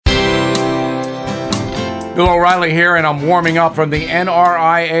Bill O'Reilly here, and I'm warming up from the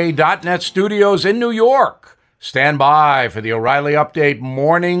NRIA.net studios in New York. Stand by for the O'Reilly Update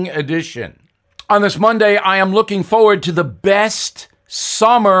Morning Edition. On this Monday, I am looking forward to the best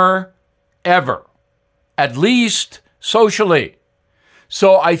summer ever, at least socially.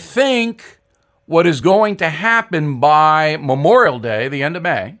 So I think what is going to happen by Memorial Day, the end of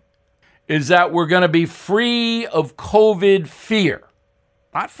May, is that we're going to be free of COVID fear.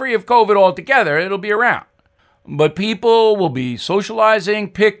 Not free of COVID altogether, it'll be around. But people will be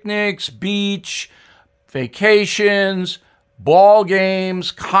socializing, picnics, beach, vacations, ball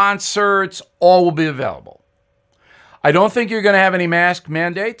games, concerts, all will be available. I don't think you're going to have any mask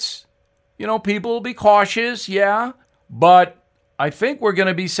mandates. You know, people will be cautious, yeah, but I think we're going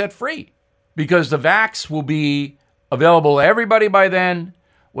to be set free because the vax will be available to everybody by then.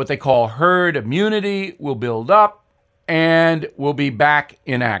 What they call herd immunity will build up and we'll be back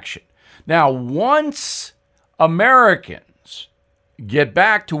in action. Now, once Americans get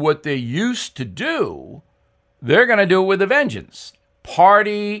back to what they used to do, they're going to do it with a vengeance.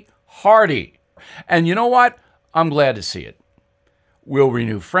 Party hardy. And you know what? I'm glad to see it. We'll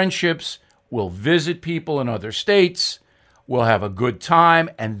renew friendships. We'll visit people in other states. We'll have a good time.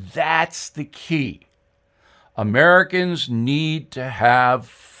 And that's the key. Americans need to have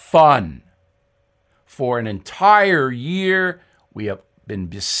fun. For an entire year, we have been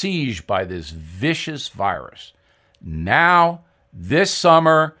besieged by this vicious virus. Now, this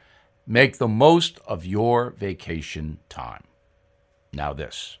summer, make the most of your vacation time. Now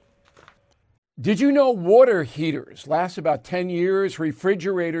this. Did you know water heaters last about 10 years,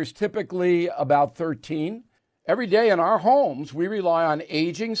 refrigerators typically about 13? Every day in our homes, we rely on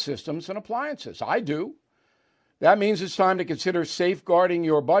aging systems and appliances. I do. That means it's time to consider safeguarding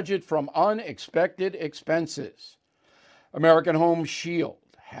your budget from unexpected expenses. American Home Shield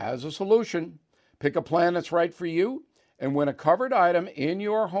has a solution. Pick a plan that's right for you, and when a covered item in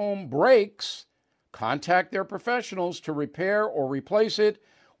your home breaks, contact their professionals to repair or replace it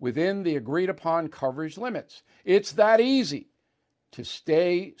within the agreed-upon coverage limits. It's that easy to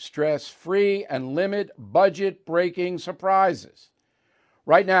stay stress-free and limit budget-breaking surprises.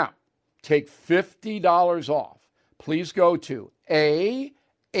 Right now, take $50 off. Please go to ahs.com/bill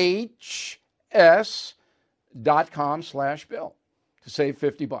to save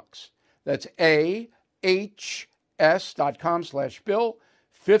 $50. That's ahs.com/bill.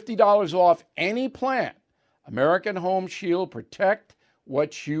 $50 off any plan. American Home Shield, protect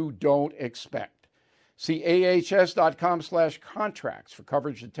what you don't expect. See ahs.com/contracts for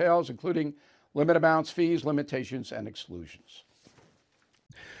coverage details, including limit amounts, fees, limitations, and exclusions.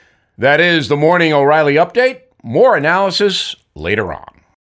 That is the Morning O'Reilly Update. More analysis later on.